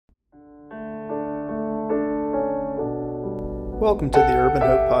Welcome to the Urban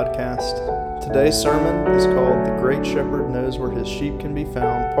Hope Podcast. Today's sermon is called The Great Shepherd Knows Where His Sheep Can Be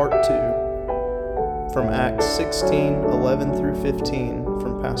Found, Part 2, from Acts 16:11 through 15,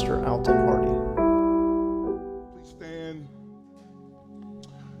 from Pastor Alton Hardy. Please stand.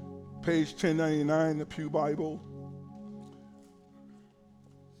 Page 1099, the Pew Bible.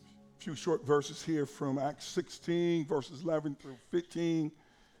 A few short verses here from Acts 16, verses 11 through 15,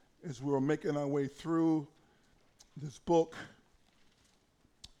 as we're making our way through this book.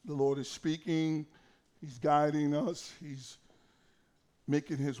 The Lord is speaking. He's guiding us. He's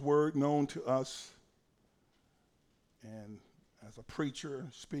making his word known to us. And as a preacher,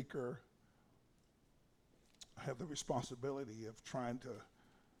 speaker, I have the responsibility of trying to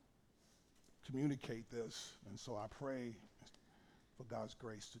communicate this. And so I pray for God's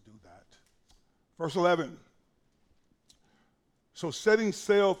grace to do that. Verse 11. So setting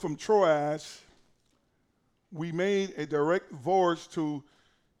sail from Troas, we made a direct voyage to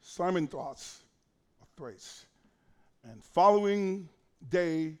Samothrace of Thrace, and following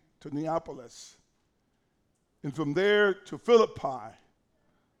day to Neapolis, and from there to Philippi,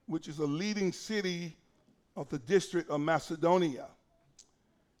 which is a leading city of the district of Macedonia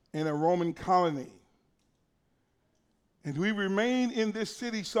and a Roman colony. And we remained in this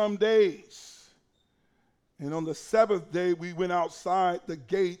city some days. And on the Sabbath day, we went outside the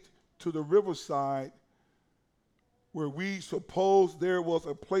gate to the riverside, where we supposed there was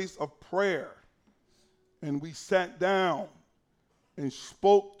a place of prayer. And we sat down and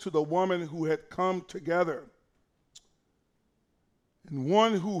spoke to the woman who had come together. And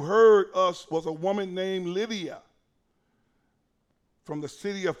one who heard us was a woman named Lydia from the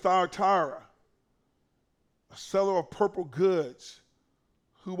city of Thyatira, a seller of purple goods,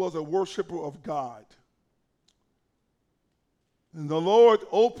 who was a worshiper of God. And the Lord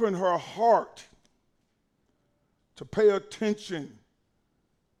opened her heart to pay attention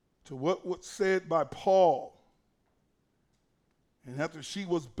to what was said by Paul. And after she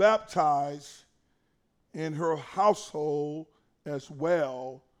was baptized in her household as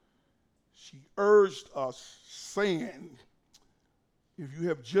well, she urged us, saying, if you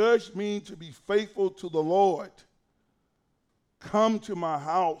have judged me to be faithful to the Lord, come to my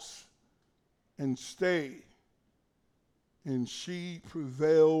house and stay. And she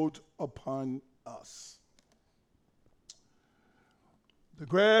prevailed upon us. The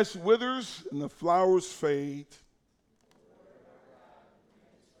grass withers and the flowers fade.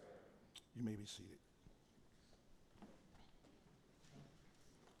 You may be seated.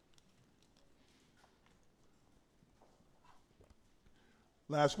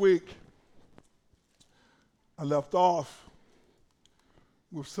 Last week, I left off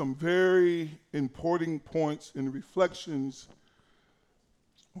with some very important points and reflections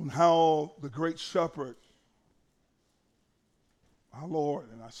on how the great shepherd, our Lord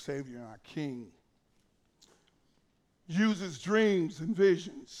and our Savior and our King, uses dreams and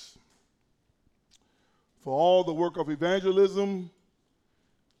visions for all the work of evangelism,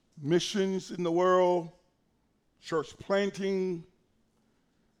 missions in the world, church planting,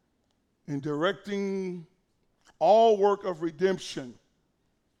 and directing all work of redemption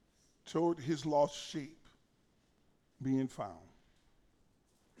toward his lost sheep being found.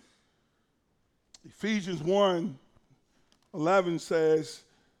 Ephesians 1:11 says,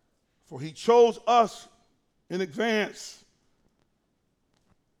 for he chose us in advance.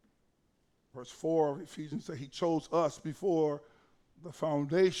 Verse 4 of Ephesians says he chose us before the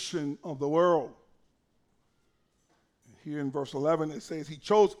foundation of the world. Here in verse 11 it says he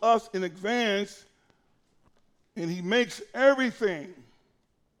chose us in advance, and he makes everything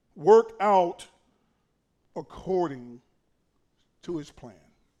work out according to his plan.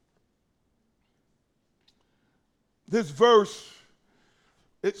 This verse,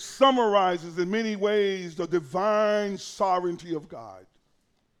 it summarizes in many ways the divine sovereignty of God.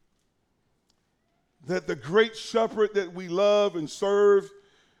 That the great shepherd that we love and serve,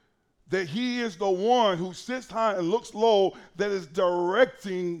 that he is the one who sits high and looks low, that is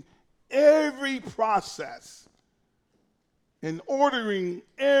directing every process and ordering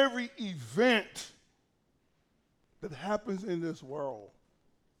every event that happens in this world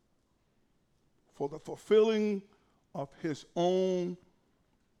for the fulfilling of his own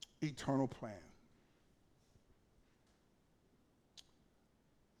eternal plan.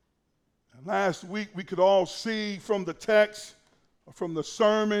 And last week we could all see from the text, from the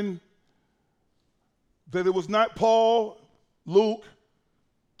sermon, that it was not Paul, Luke,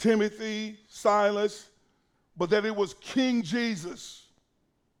 Timothy, Silas, but that it was King Jesus,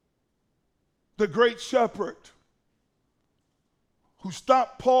 the great shepherd, who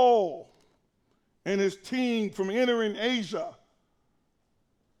stopped Paul and his team from entering Asia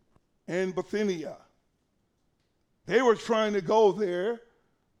and Bithynia. They were trying to go there.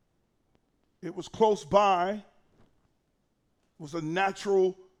 It was close by. It was a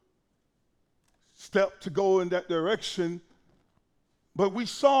natural step to go in that direction. But we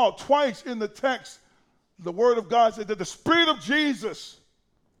saw twice in the text, the word of God said that the Spirit of Jesus,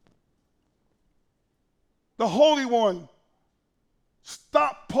 the Holy One,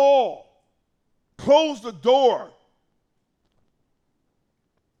 stopped Paul, closed the door.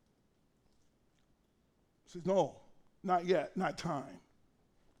 He says, no, not yet, not time.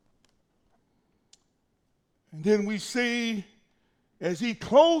 And then we see as he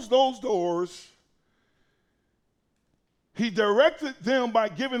closed those doors, he directed them by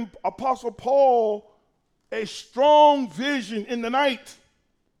giving Apostle Paul a strong vision in the night.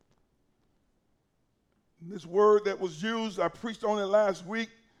 This word that was used, I preached on it last week,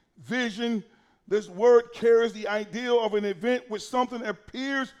 vision. This word carries the idea of an event which something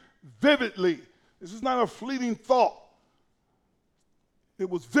appears vividly. This is not a fleeting thought. It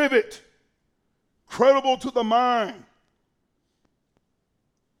was vivid, credible to the mind,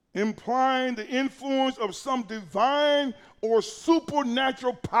 implying the influence of some divine or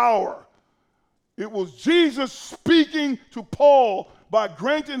supernatural power. It was Jesus speaking to Paul by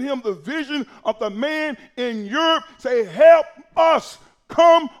granting him the vision of the man in Europe, say, help us,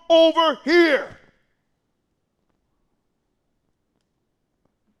 come over here.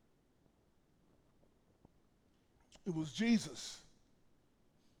 It was Jesus,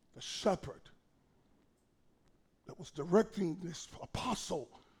 the shepherd, that was directing this apostle,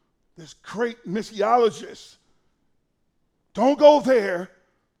 this great missiologist. Don't go there,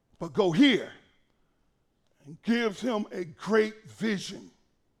 but go here. And gives him a great vision.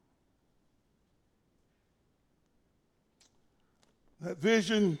 That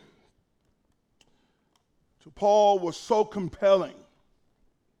vision to Paul was so compelling.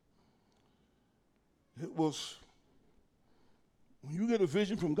 It was, when you get a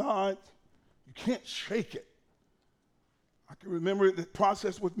vision from God, you can't shake it. I can remember the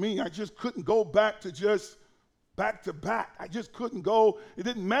process with me. I just couldn't go back to just back to back. I just couldn't go. It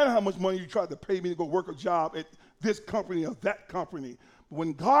didn't matter how much money you tried to pay me to go work a job at this company or that company. But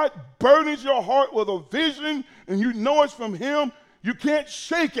when God burdens your heart with a vision and you know it's from him, you can't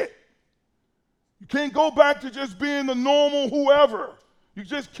shake it. You can't go back to just being the normal whoever. You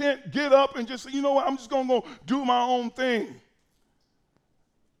just can't get up and just say, you know what, I'm just going to go do my own thing.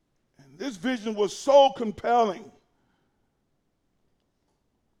 And this vision was so compelling.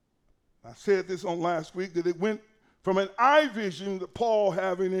 I said this on last week, that it went from an I vision, that Paul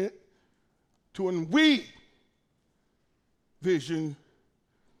having it, to an we vision.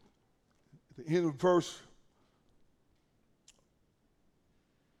 At the end of verse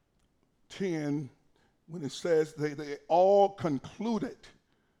 10, when it says they all concluded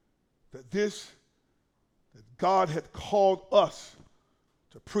that God had called us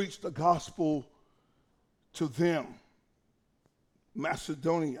to preach the gospel to them,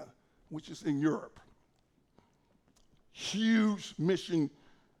 Macedonia, which is in Europe. Huge mission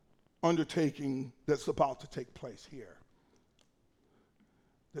undertaking that's about to take place here.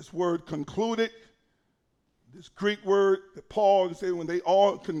 This word concluded, this Greek word that Paul said when they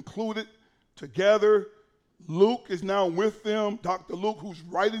all concluded together, Luke is now with them, Dr. Luke, who's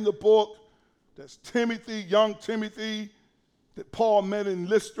writing the book. That's Timothy, young Timothy, that Paul met in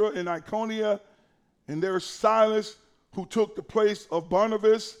Lystra and Iconium. And there's Silas, who took the place of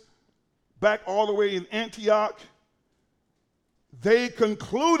Barnabas, back all the way in Antioch. They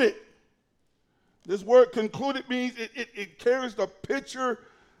concluded. This word concluded means it carries the picture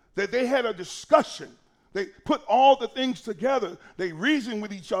that they had a discussion. They put all the things together. They reasoned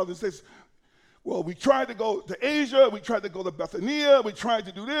with each other and says, well, we tried to go to Asia, we tried to go to Bithynia, we tried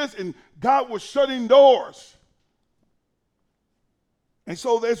to do this, and God was shutting doors. And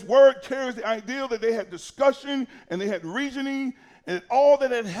so this word carries the idea that they had discussion and they had reasoning, and all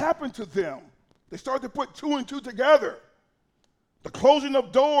that had happened to them, they started to put two and two together. The closing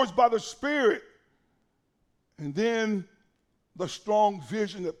of doors by the Spirit, and then the strong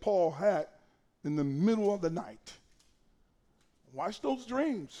vision that Paul had in the middle of the night. Watch those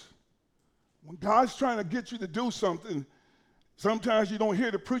dreams. When God's trying to get you to do something, sometimes you don't hear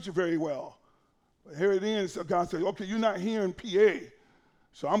the preacher very well. But here it is, so God says, okay, you're not hearing PA,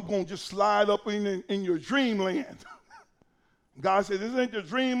 so I'm going to just slide up in your dreamland. God said, this ain't the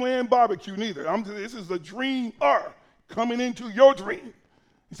dreamland barbecue neither. This is the dreamer coming into your dream.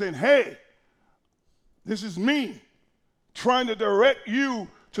 He's saying, hey, this is me trying to direct you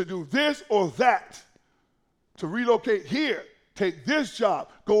to do this or that, to relocate here, take this job,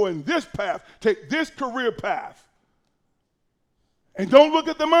 go in this path, take this career path. And don't look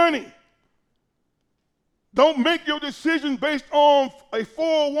at the money. Don't make your decision based on a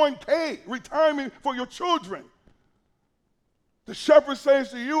 401k, retirement for your children. The shepherd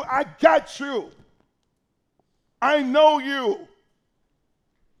says to you, I got you. I know you.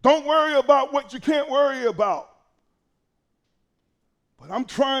 Don't worry about what you can't worry about. But I'm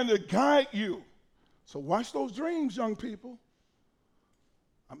trying to guide you. So watch those dreams, young people.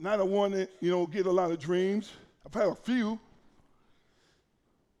 I'm not a one that, get a lot of dreams. I've had a few.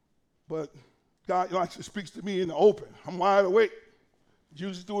 But God actually speaks to me in the open. I'm wide awake.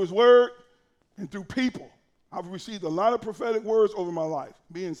 Usually through his word and through people. I've received a lot of prophetic words over my life,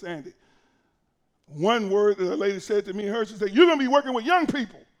 me and Sandy. One word that a lady said to me, she said, you're going to be working with young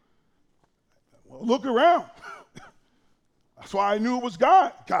people. Well, look around. That's why I knew it was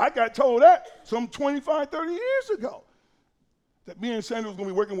God. God got told that some 25, 30 years ago, that me and Sandy was going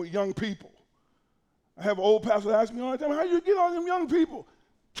to be working with young people. I have an old pastor ask me all the time, how do you get all them young people?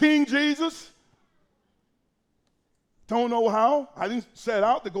 King Jesus. Don't know how. I didn't set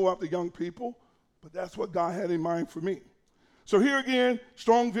out to go after young people, but that's what God had in mind for me. So here again,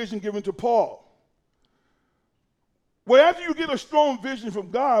 strong vision given to Paul. Well, after you get a strong vision from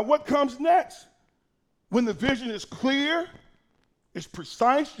God, what comes next? When the vision is clear, it's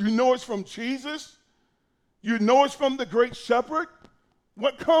precise, you know it's from Jesus, you know it's from the great shepherd,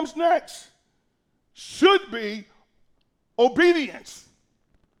 what comes next? Should be obedience.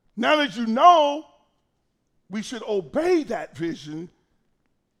 Now that you know, we should obey that vision.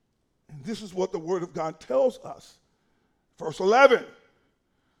 And this is what the Word of God tells us. Verse 11.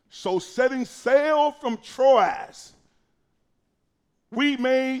 So setting sail from Troas, we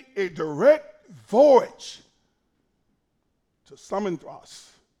made a direct voyage to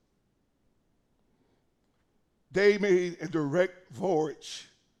Samothrace. They made a direct voyage.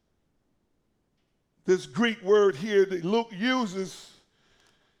 This Greek word here that Luke uses,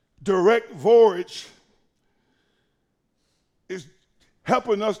 direct voyage, is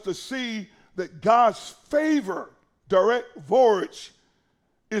helping us to see that God's favor, direct voyage,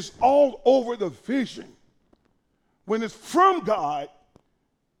 is all over the vision. When it's from God,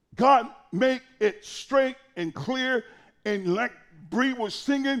 God make it straight and clear, and like Bree was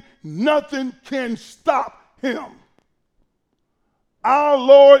singing, nothing can stop him. Our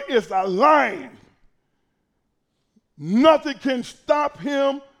Lord is a lion. Nothing can stop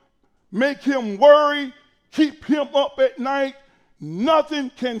him, make him worry, keep him up at night.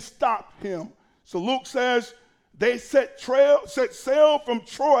 Nothing can stop him. So Luke says they set sail from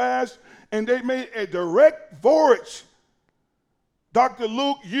Troas and they made a direct voyage. Dr.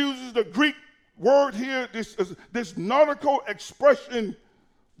 Luke uses the Greek word here, this nautical expression,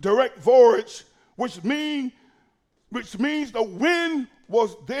 direct voyage, which means the wind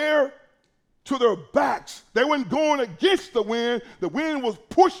was there to their backs. They weren't going against the wind was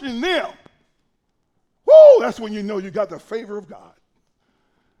pushing them. Woo, that's when you know you got the favor of God.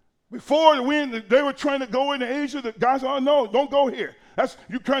 Before the wind, they were trying to go into Asia, the guys, oh no, don't go here.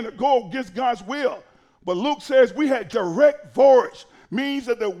 You're trying to go against God's will. But Luke says we had direct voyage, means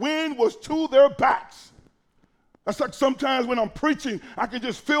that the wind was to their backs. That's like sometimes when I'm preaching, I can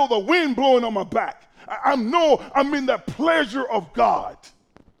just feel the wind blowing on my back. I know I'm in the pleasure of God.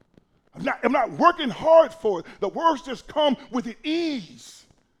 I'm not working hard for it. The words just come with the ease.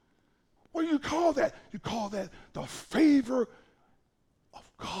 What do you call that? You call that the favor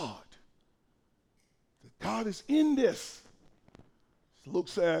of God. That God is in this. Luke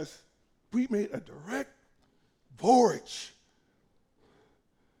says, we made a direct voyage.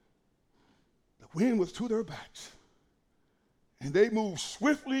 The wind was to their backs. And they moved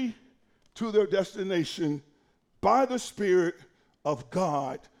swiftly to their destination by the Spirit of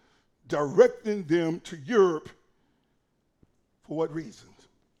God, directing them to Europe. For what reasons?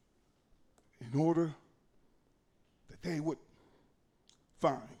 In order that they would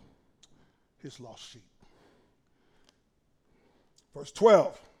find his lost sheep. Verse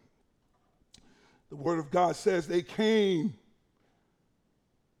 12, the word of God says they came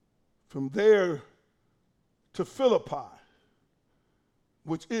from there to Philippi,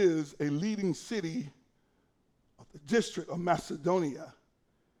 which is a leading city of the district of Macedonia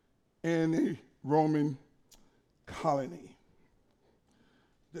and a Roman colony.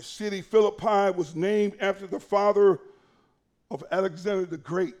 The city Philippi was named after the father of Alexander the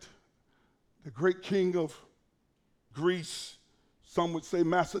great king of Greece. Some would say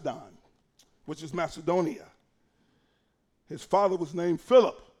Macedon, which is Macedonia. His father was named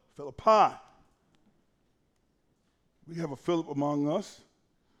Philippi. We have a Philip among us,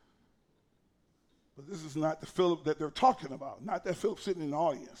 but this is not the Philip that they're talking about, not that Philip sitting in the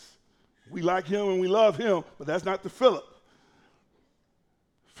audience. We like him and we love him, but that's not the Philip.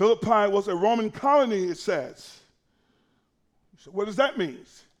 Philippi was a Roman colony, it says. So what does that mean?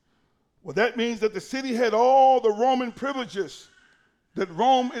 Well, that means that the city had all the Roman privileges that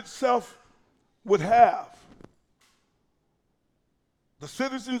Rome itself would have. The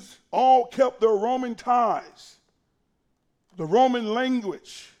citizens all kept their Roman ties, the Roman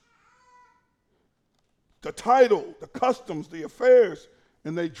language, the title, the customs, the affairs,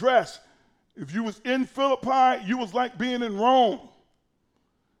 and they dress. If you was in Philippi, you was like being in Rome.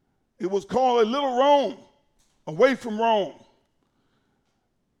 It was called a little Rome, away from Rome.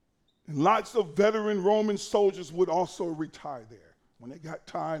 And lots of veteran Roman soldiers would also retire there. When they got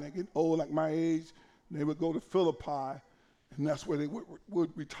tired, they get old like my age, they would go to Philippi, and that's where they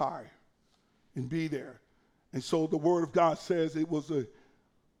would retire and be there. And so the Word of God says it was a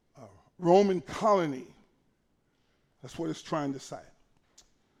Roman colony. That's what it's trying to say.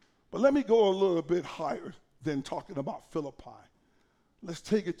 But let me go a little bit higher than talking about Philippi. Let's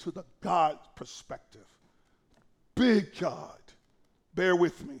take it to the God perspective. Big God. Bear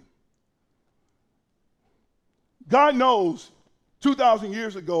with me. God knows 2,000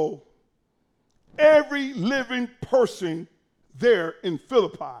 years ago, every living person there in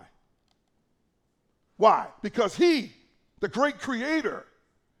Philippi. Why? Because he, the great creator,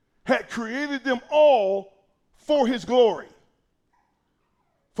 had created them all for his glory.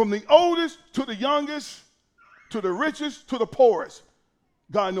 From the oldest to the youngest, to the richest to the poorest,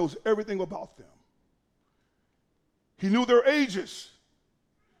 God knows everything about them. He knew their ages.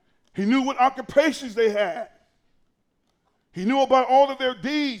 He knew what occupations they had. He knew about all of their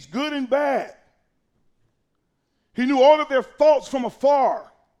deeds, good and bad. He knew all of their thoughts from afar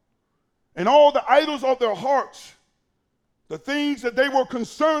and all the idols of their hearts, the things that they were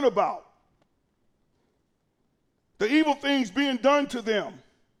concerned about, the evil things being done to them,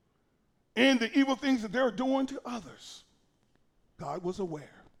 and the evil things that they're doing to others. God was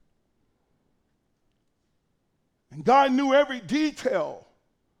aware. And God knew every detail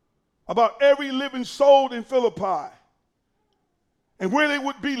about every living soul in Philippi and where they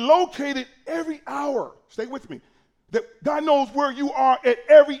would be located every hour. Stay with me. That God knows where you are at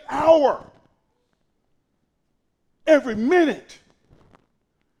every hour, every minute,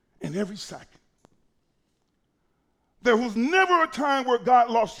 and every second. There was never a time where God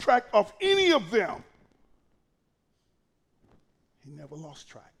lost track of any of them. He never lost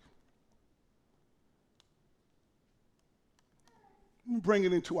track. Let me bring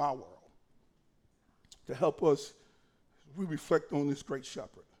it into our world to help us as we reflect on this great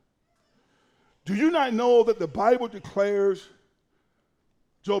shepherd. Do you not know that the Bible declares,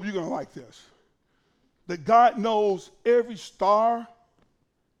 Job, you're going to like this, that God knows every star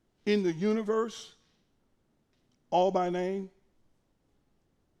in the universe all by name?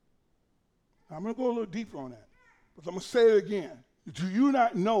 I'm going to go a little deeper on that, but I'm going to say it again. Do you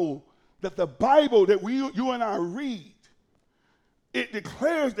not know that the Bible that you and I read, it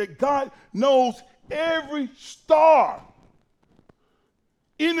declares that God knows every star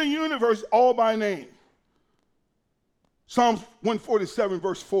in the universe all by name? Psalms 147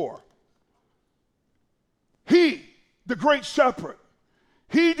 verse 4. He, the great shepherd,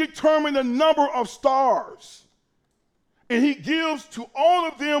 he determined the number of stars, and he gives to all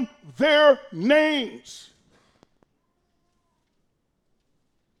of them their names.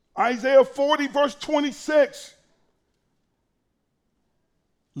 Isaiah 40 verse 26.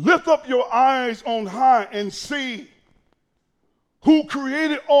 Lift up your eyes on high and see who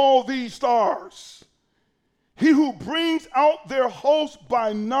created all these stars. He who brings out their hosts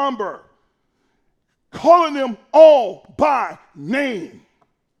by number, calling them all by name,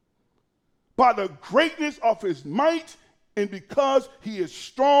 by the greatness of his might, and because he is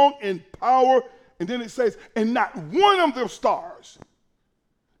strong in power. And then it says, and not one of their stars,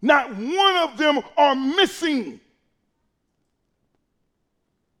 not one of them are missing.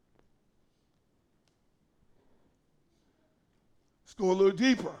 Let's go a little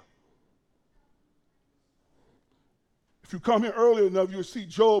deeper. If you come here early enough, you'll see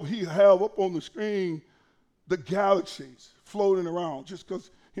Job, he have up on the screen the galaxies floating around, just because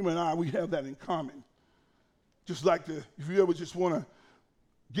him and I, we have that in common. Just like if you ever just want to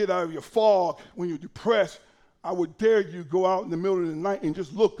get out of your fog when you're depressed, I would dare you go out in the middle of the night and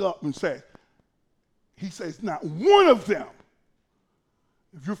just look up and say, he says, not one of them.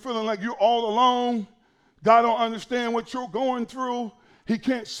 If you're feeling like you're all alone, God don't understand what you're going through, he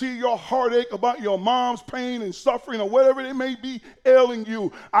can't see your heartache about your mom's pain and suffering or whatever it may be ailing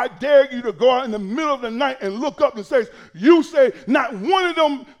you, I dare you to go out in the middle of the night and look up and say, you say, not one of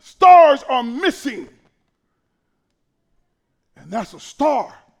them stars are missing. And that's a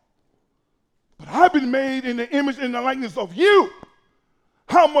star. But I've been made in the image and the likeness of you.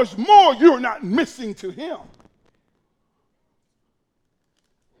 how much more you're not missing to him.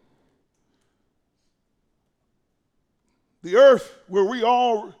 The earth where we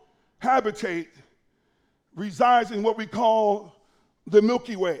all habitate resides in what we call the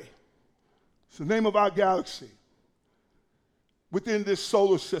Milky Way. It's the name of our galaxy within this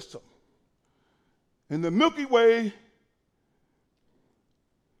solar system. And the Milky Way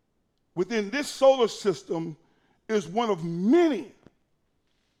within this solar system is one of many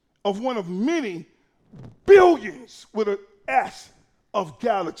billions with an S of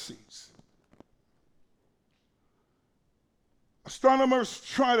galaxies. Astronomers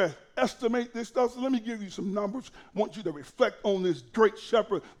try to estimate this stuff, so let me give you some numbers. I want you to reflect on this great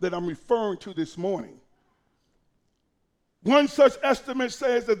shepherd that I'm referring to this morning. One such estimate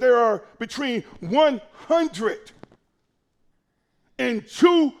says that there are between 100 and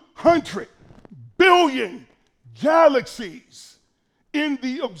 200 billion galaxies in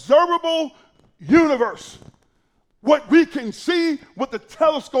the observable universe, what we can see with the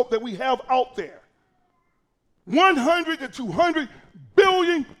telescope that we have out there. 100 to 200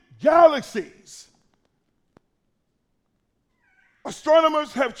 billion galaxies.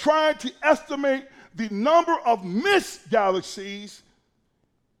 Astronomers have tried to estimate the number of missed galaxies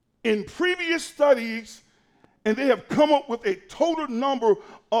in previous studies, and they have come up with a total number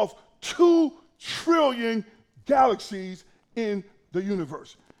of 2 trillion galaxies in the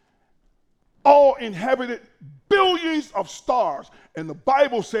universe, all inhabited billions of stars. And the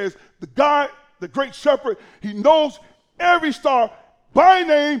Bible says the God, the great shepherd, he knows every star by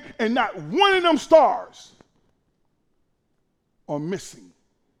name, and not one of them stars are missing.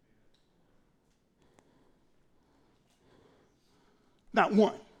 Not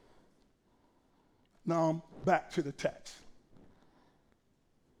one. Now I'm back to the text.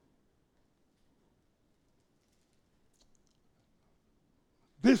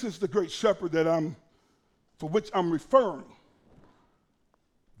 This is the great shepherd for which I'm referring.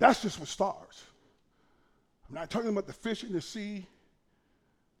 That's just with stars. I'm not talking about the fish in the sea,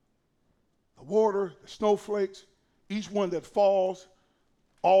 the water, the snowflakes, each one that falls,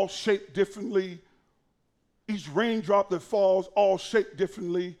 all shaped differently. Each raindrop that falls, all shaped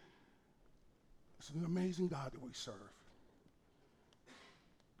differently. It's an amazing God that we serve.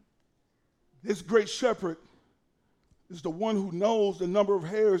 This great shepherd is the one who knows the number of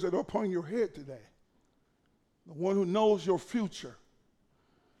hairs that are upon your head today, the one who knows your future,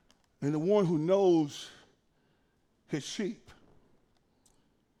 and the one who knows his sheep,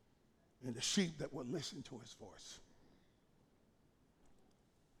 and the sheep that will listen to his voice.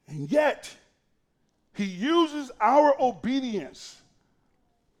 And yet, he uses our obedience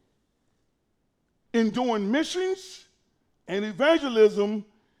in doing missions and evangelism,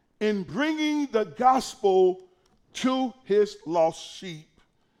 in bringing the gospel to his lost sheep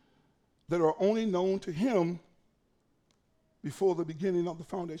that are only known to him before the beginning of the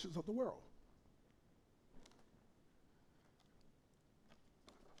foundations of the world.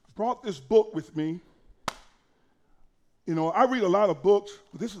 I brought this book with me. You know, I read a lot of books,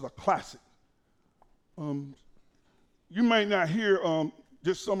 but this is a classic. You might not hear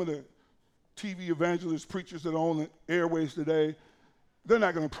just some of the TV evangelists, preachers that are on the airways today. They're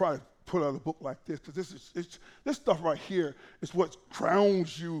not going to try to put out a book like this, because this stuff right here is what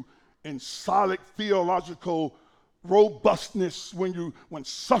grounds you in solid theological robustness when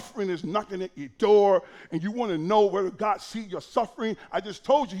suffering is knocking at your door and you want to know whether God sees your suffering. I just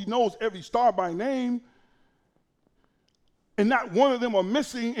told you he knows every star by name, and not one of them are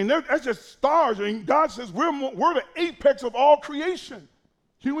missing, and that's just stars. And God says we're the apex of all creation,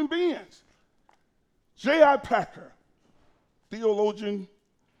 human beings. J.I. Packer, theologian,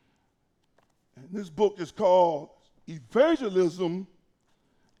 and this book is called Evangelism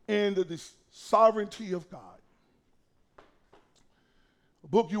and the Sovereignty of God. A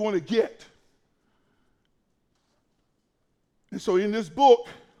book you want to get. And so in this book,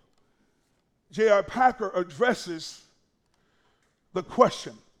 J.I. Packer addresses the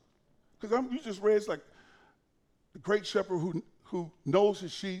question, because you just read, it's like the great shepherd who knows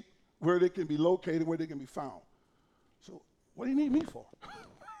his sheep, where they can be located, where they can be found. So what do you need me for?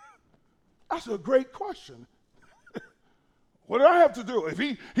 That's a great question. What do I have to do? If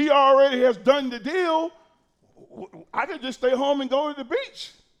he already has done the deal, I could just stay home and go to the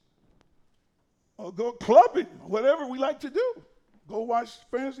beach or go clubbing, whatever we like to do. Go watch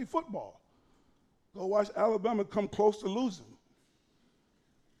fantasy football. Go watch Alabama come close to losing.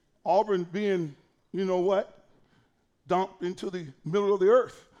 Auburn being, you know what, dumped into the middle of the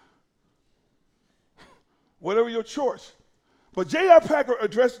earth. Whatever your choice. But J.I. Packer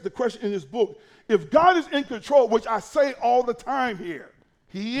addresses the question in his book, if God is in control, which I say all the time here,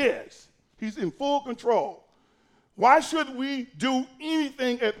 He is. He's in full control. Why should we do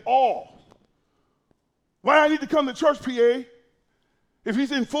anything at all? Why do I need to come to church, PA, if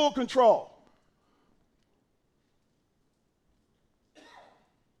he's in full control?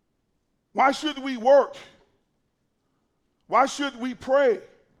 Why should we work? Why should we pray?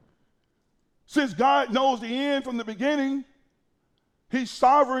 Since God knows the end from the beginning, he's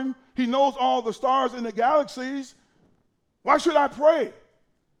sovereign, he knows all the stars in the galaxies, why should I pray?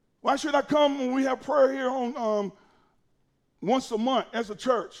 Why should I come when we have prayer here on once a month as a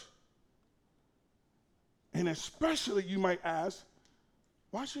church? And especially, you might ask,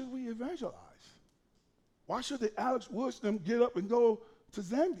 why should we evangelize? Why should the Alex Woods them get up and go to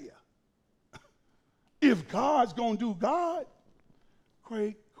Zambia? If God's going to do God,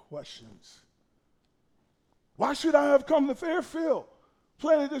 great questions. Why should I have come to Fairfield,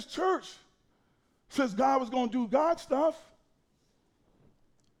 planted this church, since God was going to do God stuff?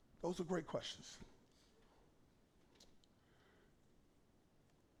 Those are great questions.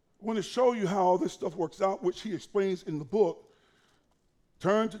 I want to show you how all this stuff works out, which he explains in the book.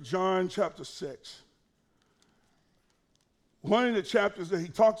 Turn to John chapter 6. One of the chapters that he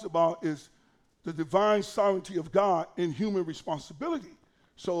talks about is the divine sovereignty of God and human responsibility.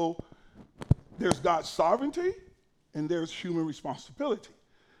 So there's God's sovereignty and there's human responsibility.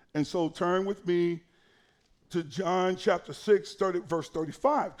 And so turn with me to John chapter 6, verse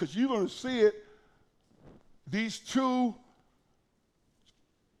 35, because you're going to see it. These two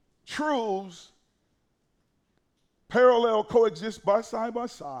truths parallel coexist side by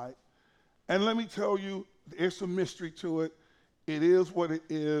side. And let me tell you, there's some mystery to it. It is what it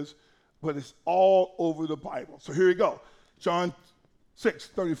is, but it's all over the Bible. So here we go. John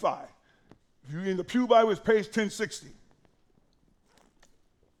 6:35. If you're in the Pew Bible, it's page 1060.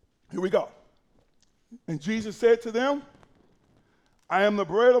 Here we go. And Jesus said to them, I am the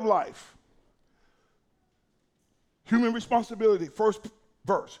bread of life. Human responsibility, first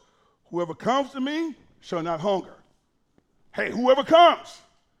verse. Whoever comes to me shall not hunger. Hey, whoever comes,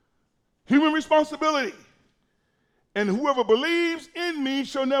 human responsibility. And whoever believes in me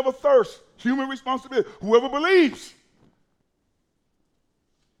shall never thirst. Human responsibility. Whoever believes.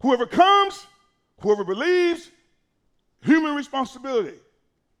 Whoever comes, whoever believes, human responsibility.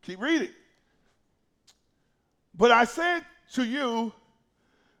 Keep reading. But I said to you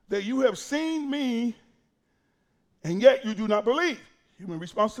that you have seen me, and yet you do not believe. Human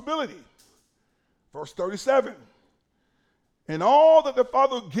responsibility. Verse 37. And all that the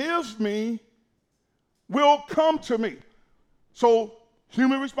Father gives me will come to me. So,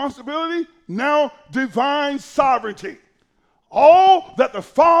 human responsibility, now divine sovereignty. All that the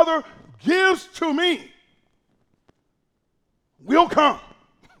Father gives to me will come.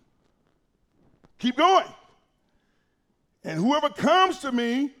 Keep going. And whoever comes to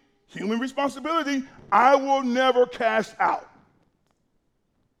me, human responsibility, I will never cast out.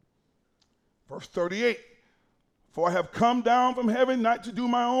 Verse 38. For I have come down from heaven not to do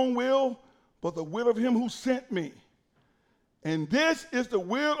my own will, but the will of him who sent me. And this is the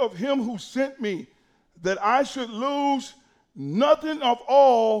will of him who sent me, that I should lose nothing of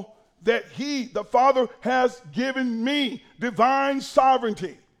all that he, the Father, has given me. Divine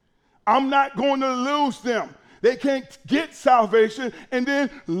sovereignty. I'm not going to lose them. They can't get salvation and then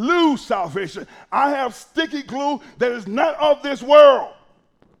lose salvation. I have sticky glue that is not of this world.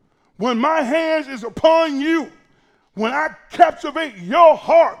 When my hands is upon you, when I captivate your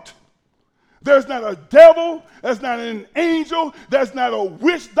heart, there's not a devil, there's not an angel, there's not a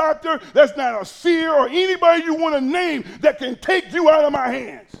witch doctor, there's not a seer or anybody you want to name that can take you out of my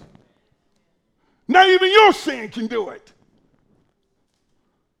hands. Not even your sin can do it.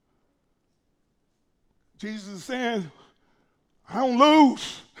 Jesus is saying, I don't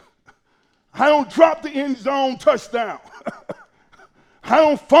lose. I don't drop the end zone touchdown. I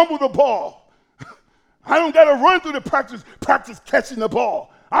don't fumble the ball. I don't got to run through the practice catching the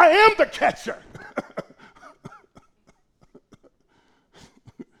ball. I am the catcher.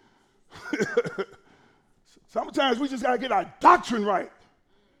 Sometimes we just got to get our doctrine right.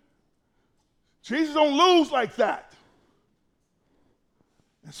 Jesus don't lose like that.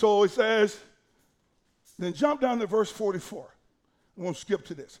 And so it says, then jump down to verse 44. I won't skip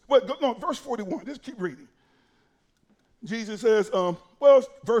to this. No, verse 41. Just keep reading. Jesus says,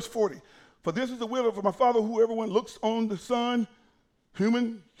 verse 40. For this is the will of my Father, whoever one looks on the Son,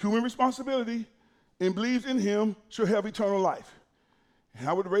 human responsibility, and believes in him shall have eternal life. And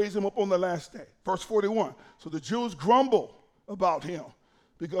I would raise him up on the last day. Verse 41. So the Jews grumble about him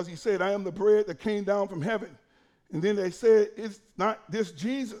because he said, I am the bread that came down from heaven. And then they said, it's not this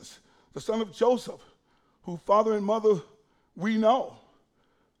Jesus, the son of Joseph, whose father and mother we know.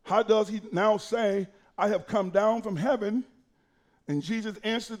 how does he now say, I have come down from heaven? And Jesus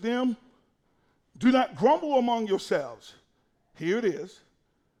answered them, do not grumble among yourselves. Here it is.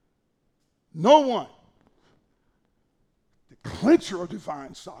 No one, the clincher of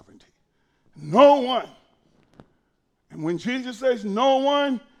divine sovereignty, no one. And when Jesus says no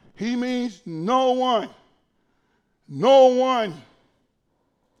one, he means no one. No one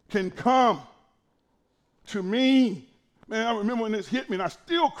can come to me. Man, I remember when this hit me, and I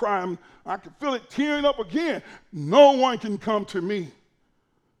still cry. I can feel it tearing up again. No one can come to me.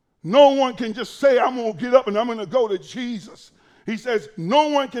 No one can just say, I'm going to get up and I'm going to go to Jesus. He says, no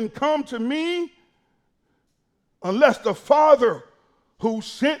one can come to me unless the Father who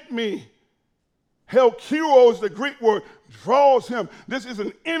sent me, helkiro is the Greek word, draws him. This is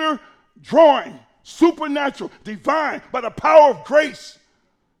an inner drawing, supernatural, divine, by the power of grace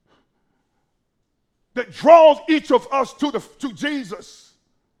that draws each of us to Jesus.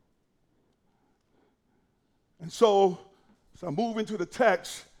 And so, as I move into the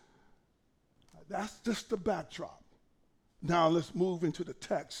text, that's just the backdrop. Now let's move into the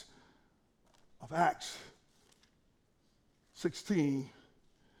text of Acts 16.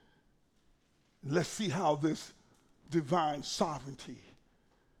 Let's see how this divine sovereignty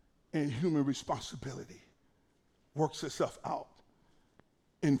and human responsibility works itself out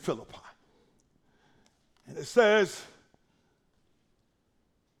in Philippi. And it says,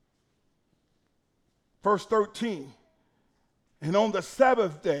 verse 13, and on the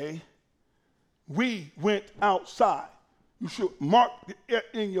Sabbath day, we went outside. You should mark it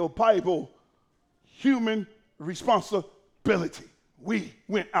in your Bible, human responsibility. We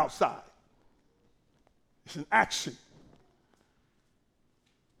went outside. It's an action.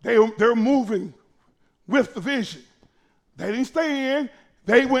 They're moving with the vision. They didn't stay in,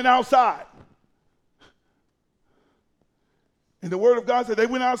 they went outside. And the word of God said they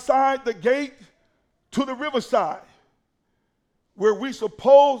went outside the gate to the riverside, where we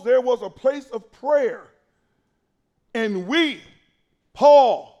suppose there was a place of prayer. And we,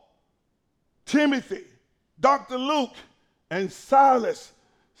 Paul, Timothy, Dr. Luke, and Silas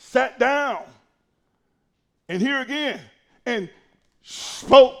sat down. And here again, and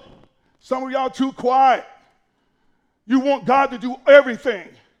spoke. Some of y'all too quiet. You want God to do everything.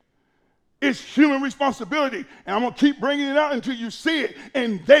 It's human responsibility. And I'm going to keep bringing it out until you see it.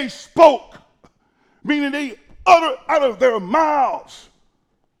 And they spoke, meaning they uttered out of their mouths.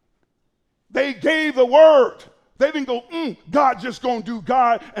 They gave the word. They didn't go, God just going to do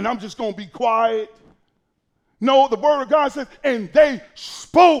God, and I'm just going to be quiet. No, the word of God says, and they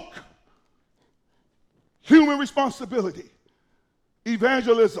spoke. Human responsibility.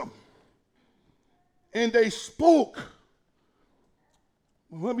 Evangelism. And they spoke.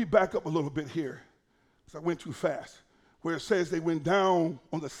 Well, let me back up a little bit here, because I went too fast. Where it says they went down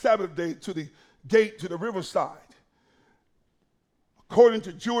on the Sabbath day to the gate to the riverside. According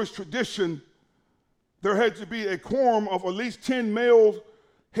to Jewish tradition, there had to be a quorum of at least 10 male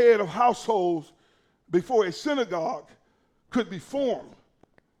head of households before a synagogue could be formed.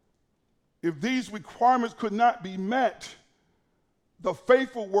 If these requirements could not be met, the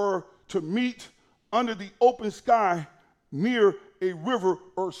faithful were to meet under the open sky near a river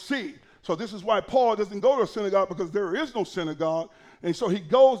or sea. So this is why Paul doesn't go to a synagogue, because there is no synagogue. And so he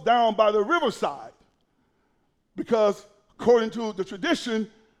goes down by the riverside, because according to the tradition,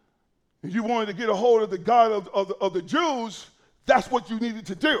 if you wanted to get a hold of the God of the Jews, that's what you needed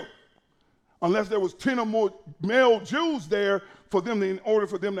to do. Unless there was 10 or more male Jews there in order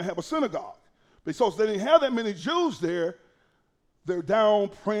for them to have a synagogue. Because they didn't have that many Jews there, they're down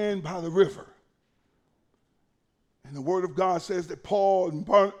praying by the river. And the word of God says that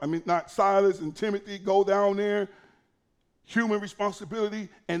Silas and Timothy go down there, human responsibility,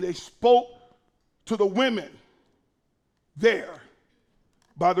 and they spoke to the women there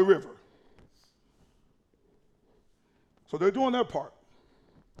by the river. So they're doing their part.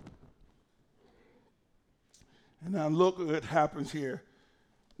 And now look at what happens here.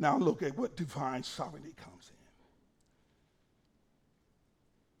 Now look at what divine sovereignty comes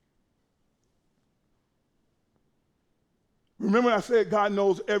in. Remember I said God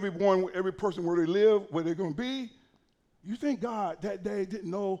knows every person where they live, where they're going to be? You think God that day didn't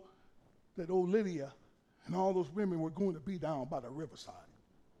know that old Lydia and all those women were going to be down by the riverside?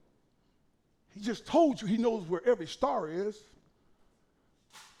 He just told you he knows where every star is.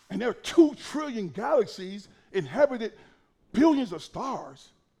 And there are 2 trillion galaxies, inhabited billions of stars.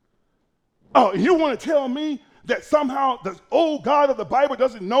 Oh, you want to tell me that somehow the old God of the Bible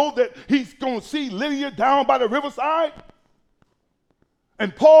doesn't know that he's going to see Lydia down by the riverside?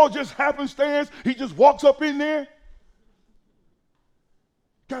 And Paul just happenstance, he just walks up in there?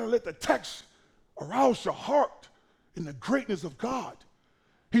 got to let the text arouse your heart in the greatness of God.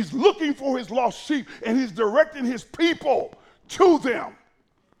 He's looking for his lost sheep, and he's directing his people to them.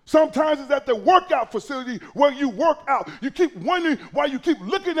 Sometimes it's at the workout facility where you work out. You keep wondering why you keep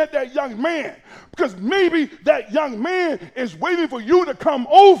looking at that young man, because maybe that young man is waiting for you to come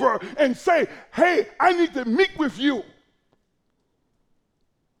over and say, hey, I need to meet with you.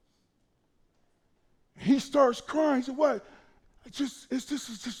 He starts crying. He said, what? This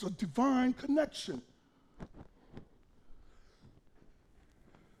is just a divine connection.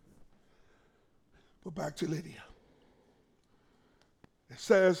 But back to Lydia. It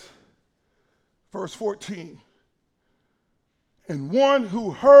says, verse 14, and one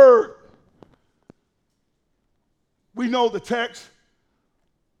who heard, we know the text.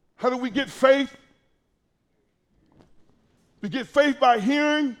 How do we get faith? We get faith by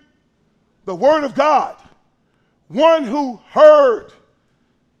hearing the word of God. One who heard.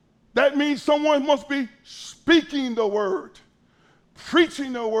 That means someone must be speaking the word,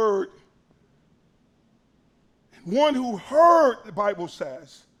 preaching the word. And one who heard, the Bible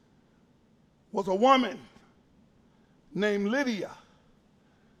says, was a woman named Lydia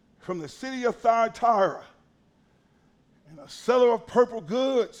from the city of Thyatira, and a seller of purple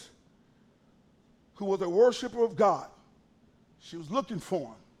goods, who was a worshiper of God. She was looking for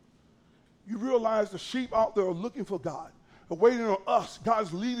him. You realize the sheep out there are looking for God. They're waiting on us.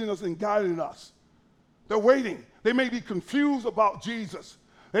 God's leading us and guiding us. They're waiting. They may be confused about Jesus.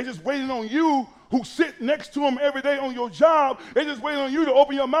 They're just waiting on you who sit next to him every day on your job. They're just waiting on you to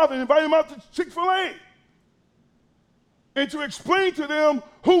open your mouth and invite them out to Chick-fil-A and to explain to them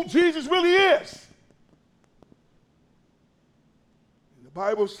who Jesus really is. And the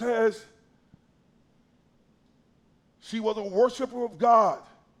Bible says she was a worshiper of God.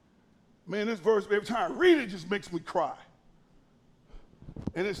 Man, this verse, every time I read it, just makes me cry.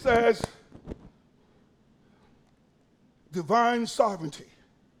 And it says, divine sovereignty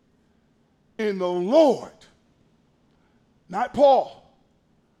in the Lord. Not Paul,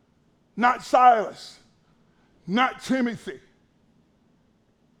 not Silas, not Timothy.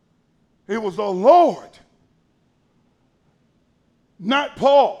 It was the Lord. Not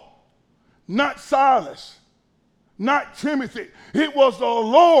Paul, not Silas, not Timothy. It was the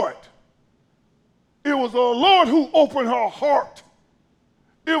Lord. It was the Lord who opened her heart.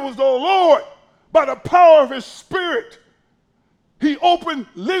 It was the Lord, by the power of his Spirit, he opened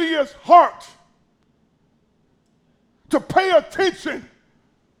Lydia's heart to pay attention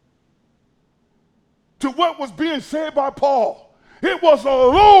to what was being said by Paul. It was the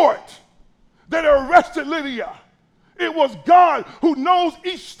Lord that arrested Lydia. It was God who knows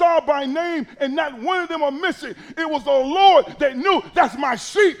each star by name, and not one of them are missing. It was the Lord that knew, that's my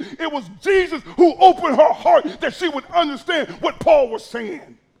sheep. It was Jesus who opened her heart that she would understand what Paul was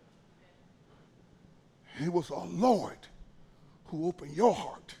saying. It was the Lord who opened your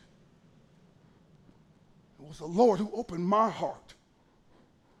heart. It was the Lord who opened my heart.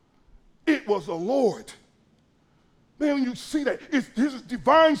 It was the Lord. Man, when you see that, this is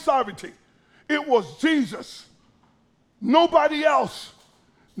divine sovereignty. It was Jesus. Nobody else.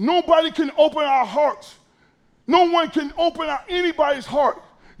 Nobody can open our hearts. No one can open anybody's heart.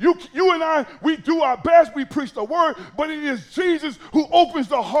 You and I, we do our best. We preach the word, but it is Jesus who opens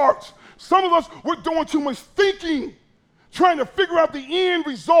the hearts. Some of us, we're doing too much thinking, trying to figure out the end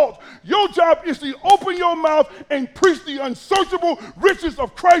result. Your job is to open your mouth and preach the unsearchable riches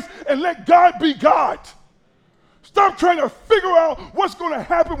of Christ and let God be God. Stop trying to figure out what's going to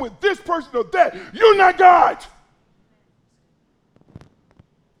happen with this person or that. You're not God.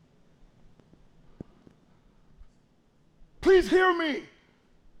 Please hear me.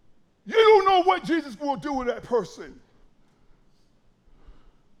 You don't know what Jesus will do with that person.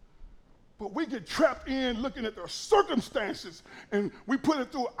 But we get trapped in looking at their circumstances, and we put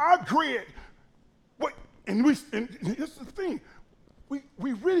it through our grid. And here's the thing. We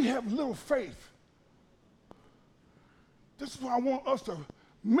really have little faith. This is why I want us to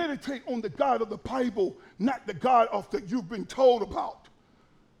meditate on the God of the Bible, not the God that you've been told about.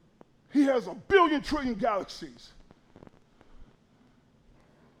 He has a billion trillion galaxies.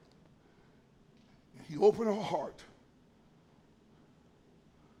 And he opened her heart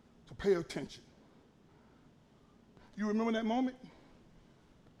to pay attention. You remember that moment?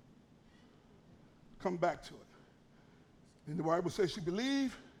 Come back to it. And the Bible says she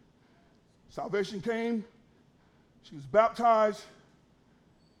believed, salvation came, she was baptized,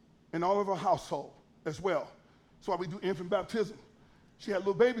 and all of her household as well. That's why we do infant baptism. She had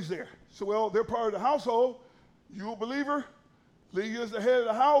little babies there. So, well, they're part of the household. You a believer? Lydia is the head of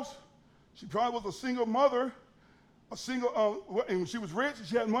the house. She probably was a single mother a single, and when she was rich,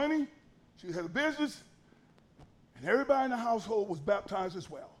 she had money, she had a business, and everybody in the household was baptized as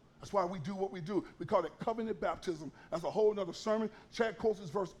well. That's why we do what we do. We call it covenant baptism. That's a whole other sermon. Chad quotes this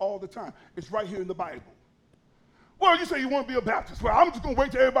verse all the time. It's right here in the Bible. Well, you say you want to be a Baptist. Well, I'm just going to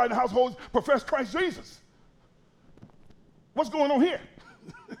wait till everybody in the household profess Christ Jesus. What's going on here?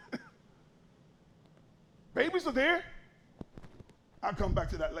 Babies are there. I'll come back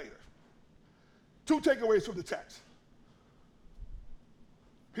to that later. 2 takeaways from the text.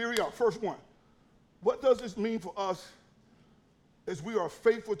 Here we are. First one. What does this mean for us as we are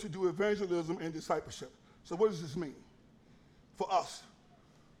faithful to do evangelism and discipleship? So what does this mean for us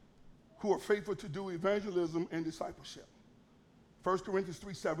who are faithful to do evangelism and discipleship? 1 Corinthians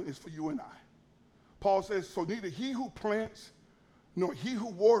 3:7 is for you and I. Paul says, so neither he who plants nor he who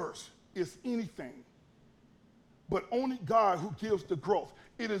waters is anything, but only God who gives the growth.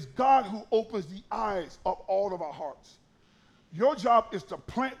 It is God who opens the eyes of all of our hearts. Your job is to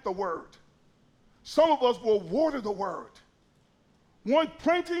plant the word. Some of us will water the word. One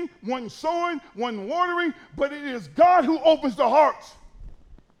planting, one sowing, one watering, but it is God who opens the hearts.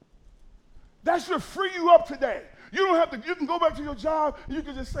 That should free you up today. You don't have to, you can go back to your job and you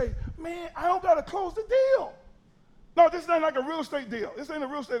can just say, man, I don't got to close the deal. No, this is not like a real estate deal. This ain't a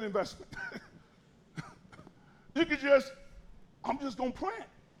real estate investment. You can just, I'm just going to plant.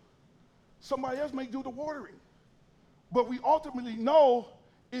 Somebody else may do the watering. But we ultimately know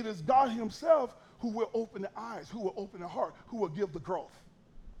it is God himself who will open the eyes, who will open the heart, who will give the growth.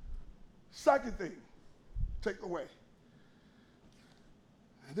 Second thing, take away.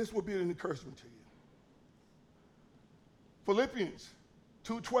 And this will be an encouragement to you. Philippians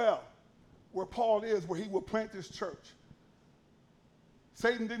 2:12, where Paul is, where he will plant this church.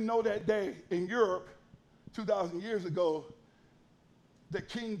 Satan didn't know that day in Europe, 2,000 years ago, that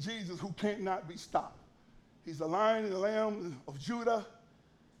King Jesus, who can't not be stopped. He's the lion and the lamb of Judah.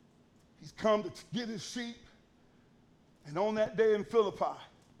 He's come to get his sheep. And on that day in Philippi,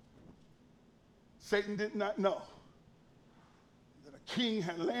 Satan did not know that a king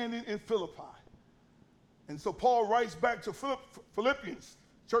had landed in Philippi. And so Paul writes back to Philippians,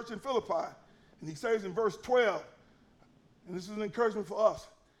 church in Philippi, and he says in verse 12, and this is an encouragement for us,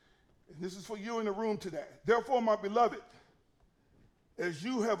 and this is for you in the room today. Therefore, my beloved, as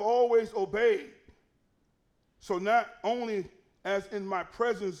you have always obeyed, so not only as in my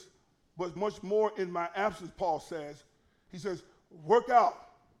presence, but much more in my absence, Paul says. He says, work out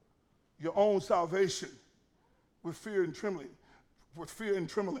your own salvation with fear and trembling. With fear and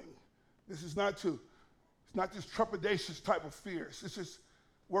trembling. This is not it's not this trepidatious type of fear. It's just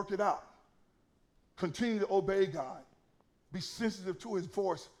work it out. Continue to obey God. Be sensitive to his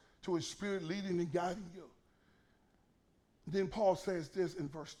voice, to his spirit leading and guiding you. Then Paul says this in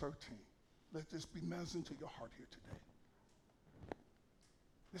verse 13. Let this be medicine to your heart here today.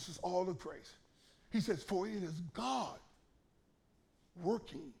 This is all of grace. He says, for it is God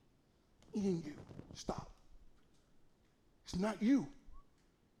working in you. Stop. It's not you.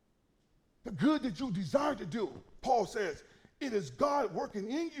 The good that you desire to do, Paul says, it is God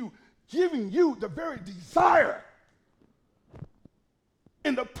working in you, giving you the very desire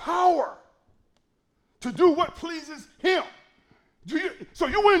and the power to do what pleases him. So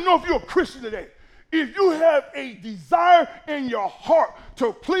you want to know if you're a Christian today. If you have a desire in your heart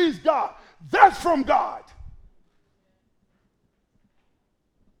to please God, that's from God.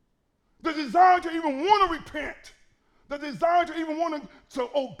 The desire to even want to repent, the desire to even want to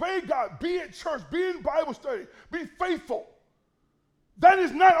obey God, be at church, be in Bible study, be faithful, that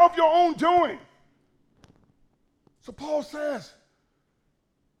is not of your own doing. So Paul says,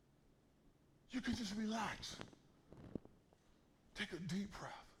 you can just relax. Take a deep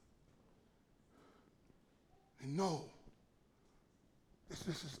breath. And know this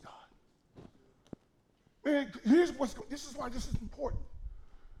is God. Man, this is why this is important.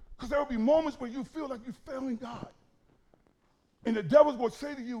 Because there will be moments where you feel like you're failing God. And the devil will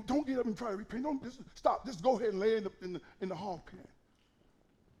say to you, don't get up and try to repent. Stop. Just go ahead and lay in the hog pen.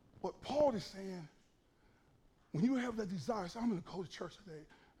 What Paul is saying, when you have that desire, say, I'm going to go to church today.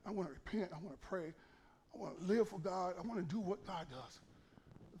 I want to repent. I want to pray. I want to live for God. I want to do what God does.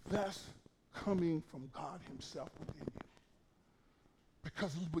 That's coming from God himself within you.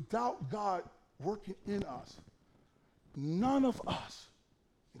 Because without God working in us, none of us,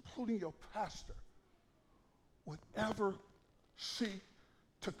 including your pastor, would ever seek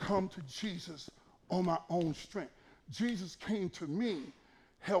to come to Jesus on my own strength. Jesus came to me,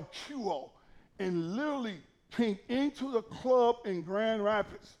 held QO, and literally came into the club in Grand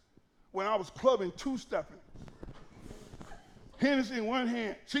Rapids when I was clubbing, two-stepping. Hennessy in one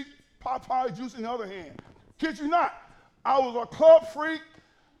hand, cheap Popeye juice in the other hand. Kid you not. I was a club freak,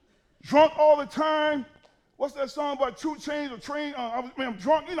 drunk all the time. What's that song about 2 Chainz or Train? I'm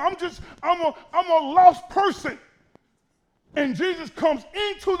drunk. You know, I'm a lost person. And Jesus comes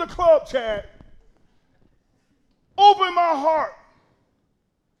into the club, Chad, open my heart.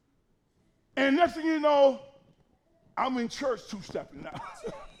 And next thing you know, I'm in church 2-stepping now.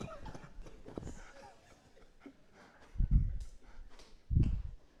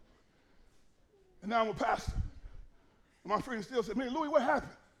 And now I'm a pastor. And my friend still said, man, Louis, what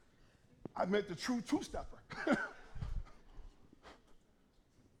happened? I met the true 2-stepper. And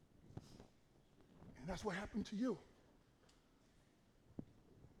that's what happened to you.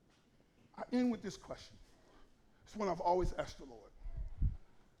 I end with this question. It's one I've always asked the Lord.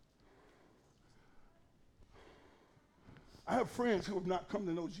 I have friends who have not come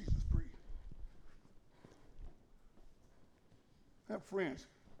to know Jesus. Breathe. I have friends.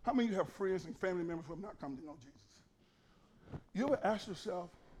 How many of you have friends and family members who have not come to know Jesus? You ever ask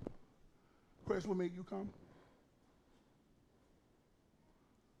yourself, Chris, what made you come?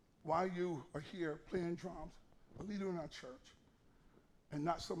 Why you are here playing drums, a leader in our church, and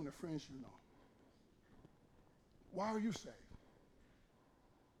not some of the friends you know? Why are you saved?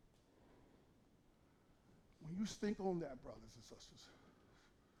 When you think on that, brothers and sisters,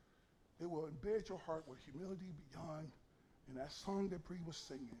 it will embed your heart with humility beyond. And that song that Bree was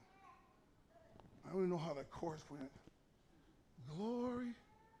singing, I don't even know how that chorus went. Glory,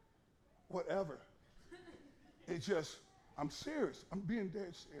 whatever. It just, I'm serious. I'm being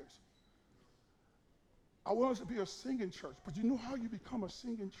dead serious. I want us to be a singing church, but you know how you become a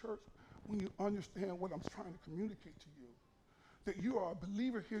singing church? When you understand what I'm trying to communicate to you. That you are a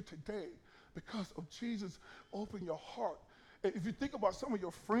believer here today because of Jesus. Open your heart. And if you think about some of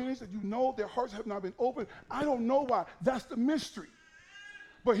your friends that you know their hearts have not been opened, I don't know why. That's the mystery.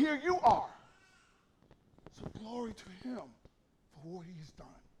 But here you are. So glory to him for what he's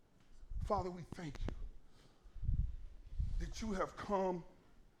done. Father, we thank you that you have come,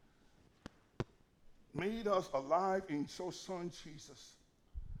 made us alive in your son Jesus.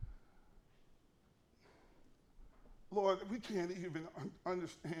 Lord, we can't even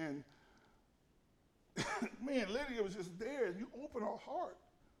understand. Man, Lydia was just there, and you opened her heart.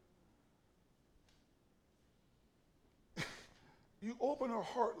 You opened her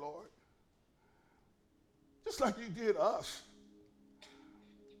heart, Lord, just like you did us.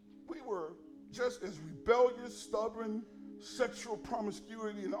 We were just as rebellious, stubborn, sexual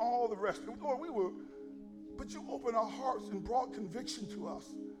promiscuity, and all the rest. Lord, but you opened our hearts and brought conviction to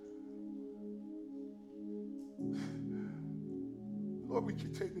us. Lord, we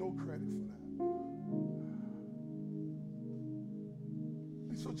can take no credit for that.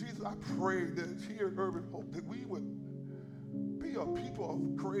 And so, Jesus, I pray that here at Urban Hope, that we would be a people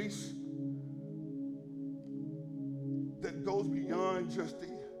of grace that goes beyond just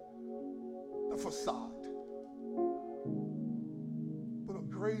the facade, but a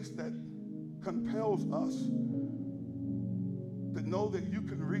grace that compels us to know that you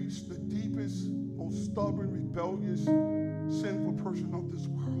can reach the deepest, most stubborn, rebellious, sinful person of this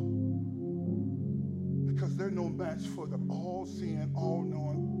world, because they're no match for the all-seeing,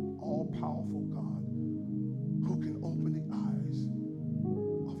 all-knowing, all-powerful God who can open the eyes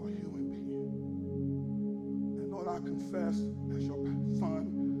of a human being. And Lord, I confess as your son,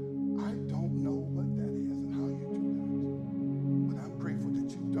 I don't know what that is and how you do that, but I'm grateful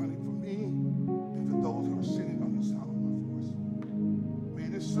that you've done it for me and for those who are sitting on the sound of my voice. May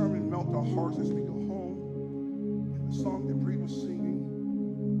this sermon melt our hearts as we go home. The song that Bree was singing,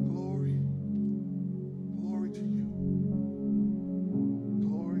 glory, glory to you.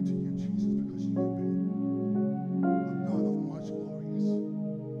 Glory to you, Jesus, because you have been a God of much glorious.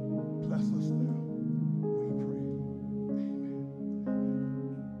 Bless us now, we pray.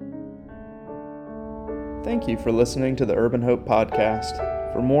 Amen. Thank you for listening to the Urban Hope Podcast.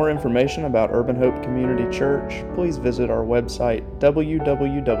 For more information about Urban Hope Community Church, please visit our website,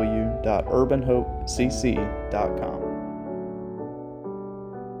 www.urbanhopecc.com.